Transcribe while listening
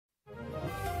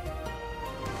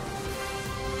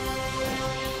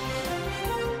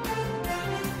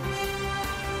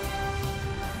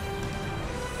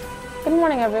Good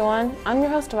morning, everyone. I'm your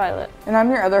host, Violet. And I'm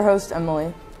your other host,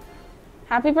 Emily.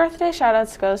 Happy birthday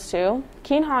shoutouts goes to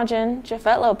Keen Hodgen,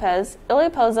 Jafet Lopez,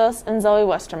 Ilya Pozos, and Zoe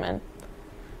Westerman.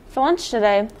 For lunch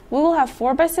today, we will have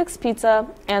 4x6 pizza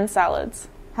and salads.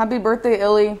 Happy birthday,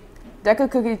 Illy. Deca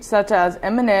cookies such as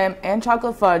M&M and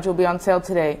chocolate fudge will be on sale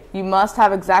today. You must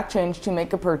have exact change to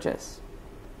make a purchase.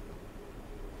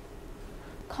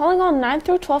 Calling all 9th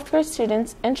through 12th grade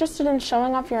students interested in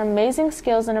showing off your amazing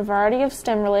skills in a variety of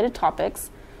STEM-related topics,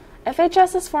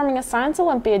 FHS is forming a Science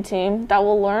Olympiad team that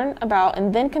will learn about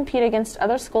and then compete against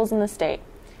other schools in the state.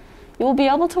 You will be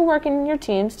able to work in your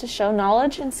teams to show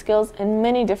knowledge and skills in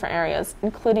many different areas,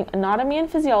 including anatomy and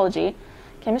physiology,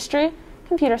 chemistry,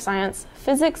 computer science,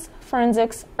 physics,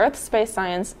 forensics, earth-space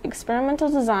science, experimental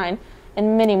design,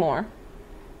 and many more.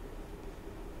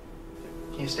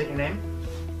 Can you state your name?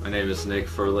 My name is Nick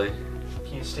Furley.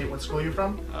 Can you state what school you're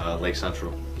from? Lake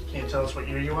Central. Can you tell us what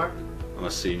year you are? I'm a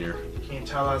senior. Can you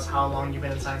tell us how long you've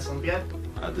been in Science Olympiad?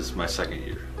 This is my second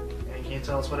year. And can you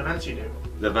tell us what events you do?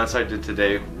 The events I did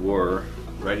today were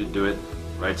Ready to Do It,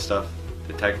 Right Stuff,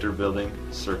 Detector Building,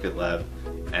 Circuit Lab,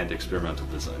 and Experimental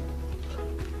Design.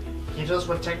 Can you tell us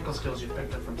what technical skills you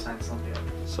picked up from Science Olympiad?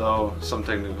 So, some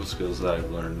technical skills that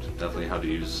I've learned, definitely how to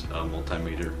use a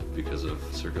multimeter because of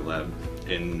Circuit Lab.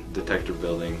 In Detector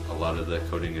Building, a lot of the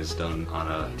coding is done on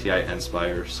a TI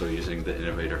Nspire, so using the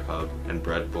Innovator Hub and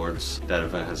breadboards. That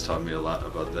event has taught me a lot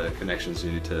about the connections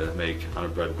you need to make on a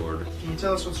breadboard. Can you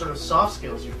tell us what sort of soft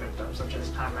skills you picked up, such as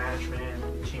time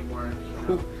management, teamwork?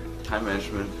 Time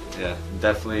management, yeah,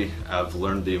 definitely. I've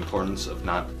learned the importance of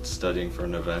not studying for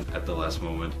an event at the last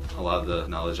moment. A lot of the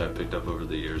knowledge I've picked up over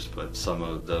the years, but some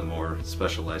of the more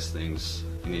specialized things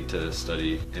you need to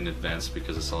study in advance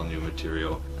because it's all new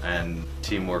material. And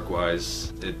teamwork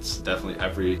wise, it's definitely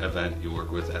every event you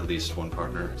work with at least one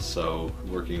partner. So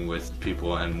working with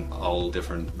people in all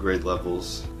different grade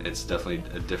levels, it's definitely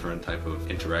a different type of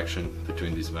interaction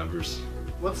between these members.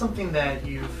 What's something that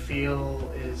you feel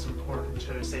is important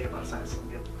to say about Science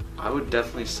Olympiad? I would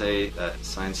definitely say that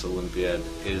Science Olympiad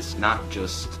is not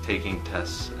just taking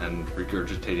tests and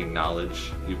regurgitating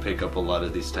knowledge. You pick up a lot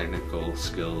of these technical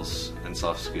skills and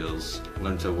soft skills,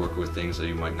 learn to work with things that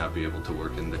you might not be able to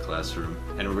work in the classroom,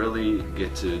 and really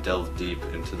get to delve deep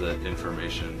into the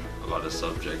information about a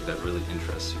subject that really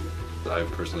interests you. I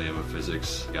personally am a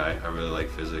physics guy. I really like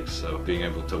physics, so being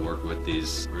able to work with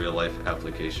these real-life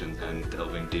applications and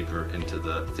delving deeper into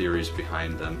the theories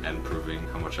behind them and proving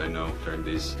how much I know during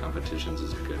these competitions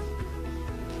is good.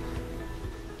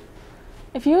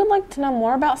 If you would like to know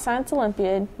more about Science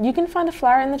Olympiad, you can find a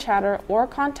flyer in the chatter or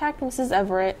contact Mrs.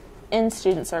 Everett in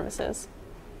Student Services.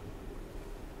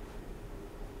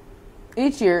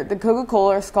 Each year, the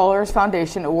Coca-Cola Scholars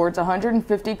Foundation awards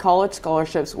 150 college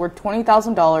scholarships worth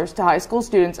 $20,000 to high school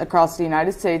students across the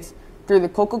United States through the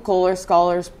Coca-Cola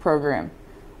Scholars Program.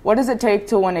 What does it take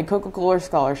to win a Coca-Cola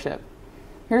scholarship?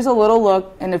 Here's a little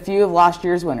look at a few of last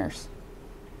year's winners.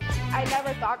 I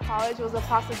never thought college was a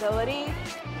possibility,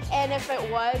 and if it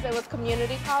was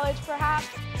community college perhaps.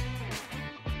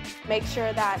 Make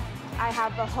sure that I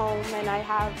have a home and I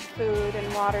have food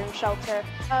and water and shelter.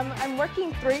 I'm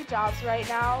working 3 jobs right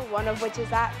now, one of which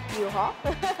is at U-Haul.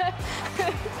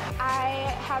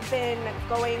 I have been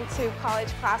going to college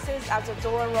classes as a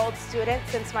dual enrolled student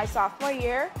since my sophomore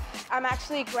year. I'm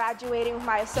actually graduating with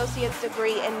my associate's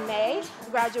degree in May,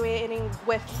 graduating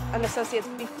with an associate's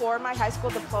before my high school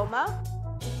diploma.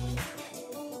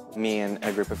 Me and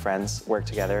a group of friends worked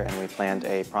together and we planned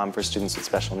a prom for students with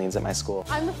special needs at my school.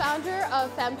 I'm the founder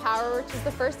of FemPower, which is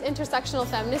the first intersectional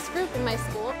feminist group in my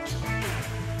school.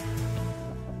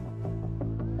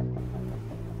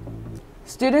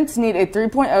 Students need a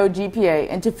 3.0 GPA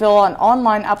and to fill out an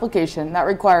online application that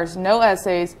requires no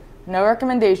essays, no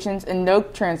recommendations, and no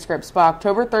transcripts by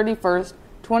October 31st,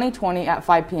 2020 at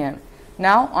 5 p.m.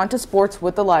 Now, on to sports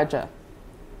with Elijah.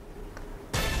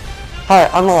 Hi,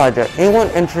 I'm Elijah. Anyone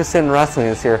interested in wrestling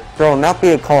this year, there will not be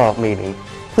a call-out meeting.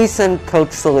 Please send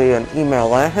Coach Sully an email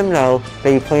letting him know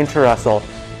that you plan to wrestle,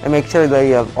 and make sure that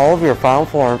you have all of your final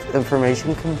forms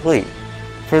information complete.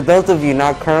 For those of you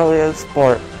not currently in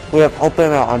sport, we have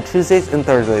open out on Tuesdays and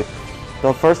Thursdays.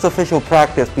 The first official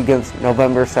practice begins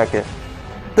November 2nd.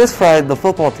 This Friday, the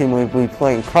football team will be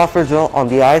playing Crawfordsville on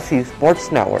the IC Sports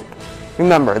Network.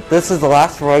 Remember, this is the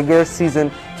last regular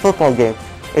season football game.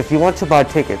 If you want to buy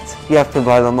tickets, you have to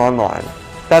buy them online.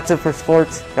 That's it for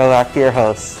sports. Now back to your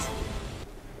hosts.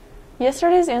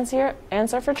 Yesterday's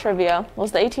answer for trivia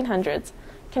was the 1800s.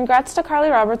 Congrats to Carly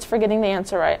Roberts for getting the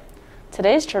answer right.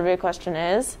 Today's trivia question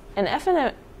is, in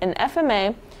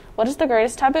FMA, what is the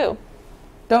greatest taboo?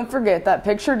 Don't forget that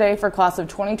picture day for class of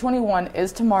 2021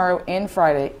 is tomorrow and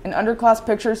Friday, and underclass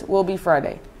pictures will be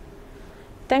Friday.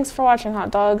 Thanks for watching,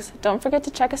 Hot Dogs. Don't forget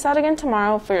to check us out again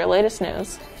tomorrow for your latest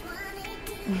news.